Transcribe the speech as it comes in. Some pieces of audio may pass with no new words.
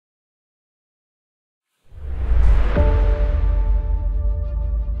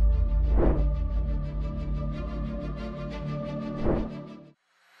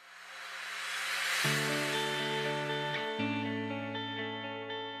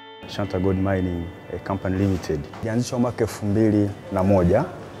SHANTA Gold Mining Company Limited. Ilianzishwa mwaka 2001.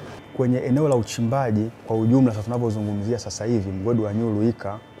 Kwenye eneo la uchimbaji kwa ujumla, sasa tunavyozungumzia sasa hivi, mgodi wa New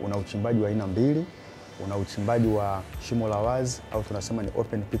Luika una uchimbaji wa aina mbili. Una uchimbaji wa shimo la wazi au tunasema ni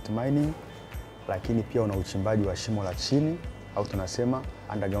open pit mining, lakini pia una uchimbaji wa shimo la chini au tunasema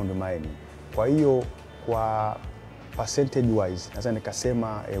underground mining. Kwa hiyo kwa percentage wise naweza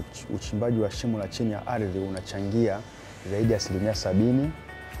nikasema uchimbaji wa shimo la chini ya ardhi unachangia zaidi ya 70%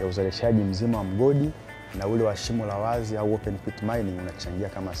 ya uzalishaji mzima wa mgodi, na ule wa shimo la wazi au open pit mining unachangia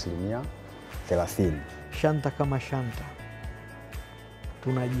kama 30%. SHANTA kama SHANTA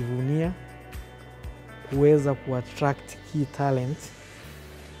tunajivunia kuweza kuattract key talents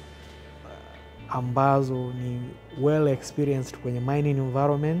ambazo ni well experienced kwenye mining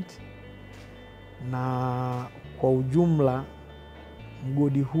environment, na kwa ujumla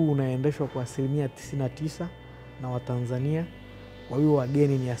mgodi huu unaendeshwa kwa 99% na Watanzania. Kwa hiyo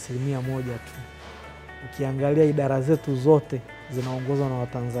wageni ni 1% tu. Ukiangalia idara zetu zote zinaongozwa na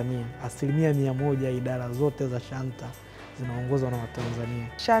Watanzania. 100% idara zote za SHANTA zinaongozwa na Watanzania.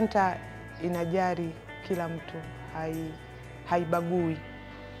 SHANTA inajali kila mtu, haibagui.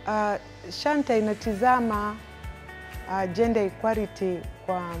 SHANTA inatizama gender equality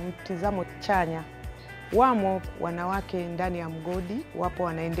kwa mtizamo chanya. Wamo wanawake ndani ya mgodi, wapo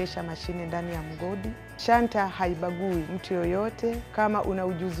wanaendesha mashine ndani ya mgodi. SHANTA haibagui mtu yoyote. Kama una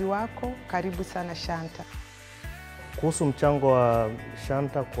ujuzi wako, karibu sana SHANTA. Kuhusu mchango wa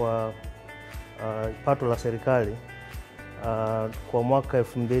SHANTA kwa pato la serikali, kwa mwaka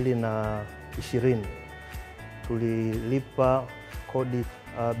 2020 tulilipa kodi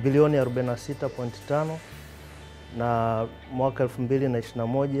bilioni 46.5, na mwaka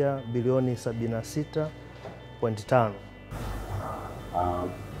 2021 bilioni 76.5.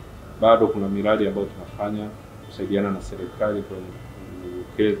 Bado kuna miradi ambayo tunafanya kusaidiana na serikali kwenye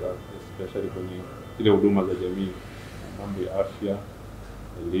kuwekeza especially kwenye ile huduma za jamii, mambo ya afya,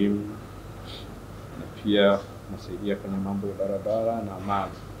 elimu, na pia nasaidia kwenye mambo ya barabara na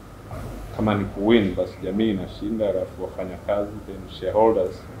maji. Kama ni kuwin, basi jamii inashinda, alafu wafanya kazi then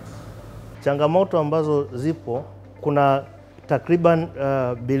shareholders. Changamoto ambazo zipo, kuna takriban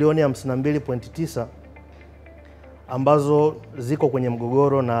bilioni 52.9 ambazo ziko kwenye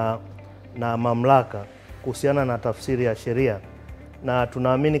mgogoro na mamlaka kuhusiana na tafsiri ya sheria, na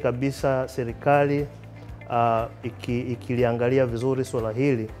tunaamini kabisa serikali ikiliangalia vizuri swala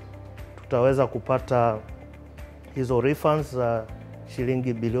hili tutaweza kupata hizo refunds za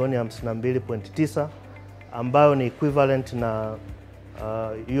shilingi bilioni 52.9 ambayo ni equivalent na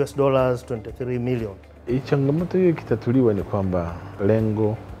US dollars 23 million. Changamoto hiyo kitatuliwa ni kwamba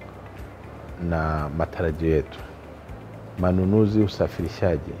lengo na matarajio yetu, manunuzi,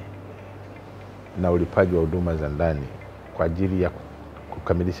 usafirishaji na ulipaji wa huduma za ndani kwa ajili ya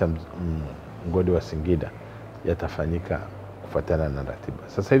kukamilisha mgodi wa Singida yatafanyika kufuatana na ratiba.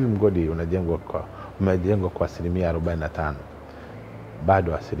 Sasa hivi mgodi umejengwa kwa 45%,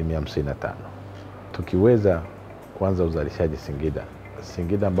 bado 55%. Tukiweza kuanza uzalishaji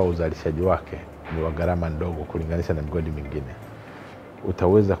Singida ambao uzalishaji wake ni wa gharama ndogo kulinganisha na migodi mingine,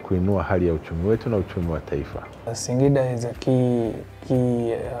 utaweza kuinua hali ya uchumi wetu na uchumi wa taifa. Singida is a key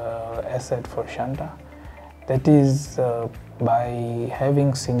asset for SHANTA. That is, by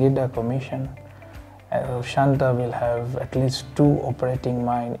having Singida commission, SHANTA will have at least 2 operating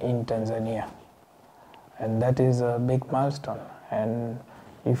mines in Tanzania, and that is a big milestone. And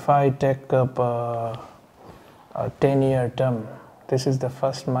if I take up a 10-year term, this is the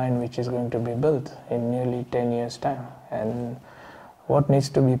first mine which is going to be built in nearly 10 years' time. And what needs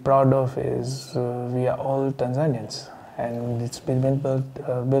to be proud of is we are all Tanzanians, and it's been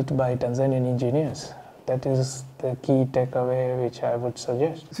built by Tanzanian engineers. That is the key takeaway which I would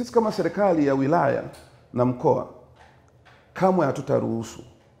suggest. Sisi kama serikali ya wilaya na mkoa kamwe hatutaruhusu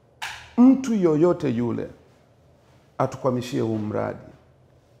mtu yoyote yule atukwamishie huu mradi.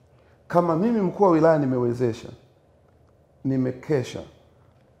 Kama mimi mkuu wa wilaya nimewezesha, nimekesha,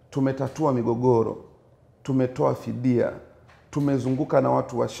 tumetatua migogoro, tumetoa fidia, tumezunguka na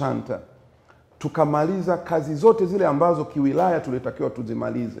watu wa SHANTA, tukamaliza kazi zote zile ambazo kiwilaya tulitakiwa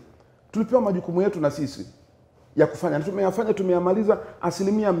tuzimalize. Tulipewa majukumu yetu na sisi ya kufanya, tumeyafanya, tumeyamaliza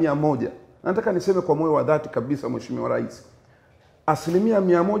 100%. Nataka niseme kwa moyo wa dhati kabisa, Mheshimiwa Rais,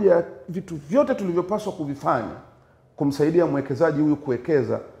 100% ya vitu vyote tulivyopaswa kuvifanya kumsaidia mwekezaji huyu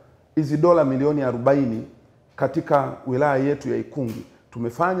kuwekeza hizi dola milioni 40 katika wilaya yetu ya Ikungi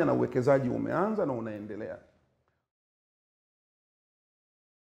tumefanya, na uwekezaji umeanza na unaendelea.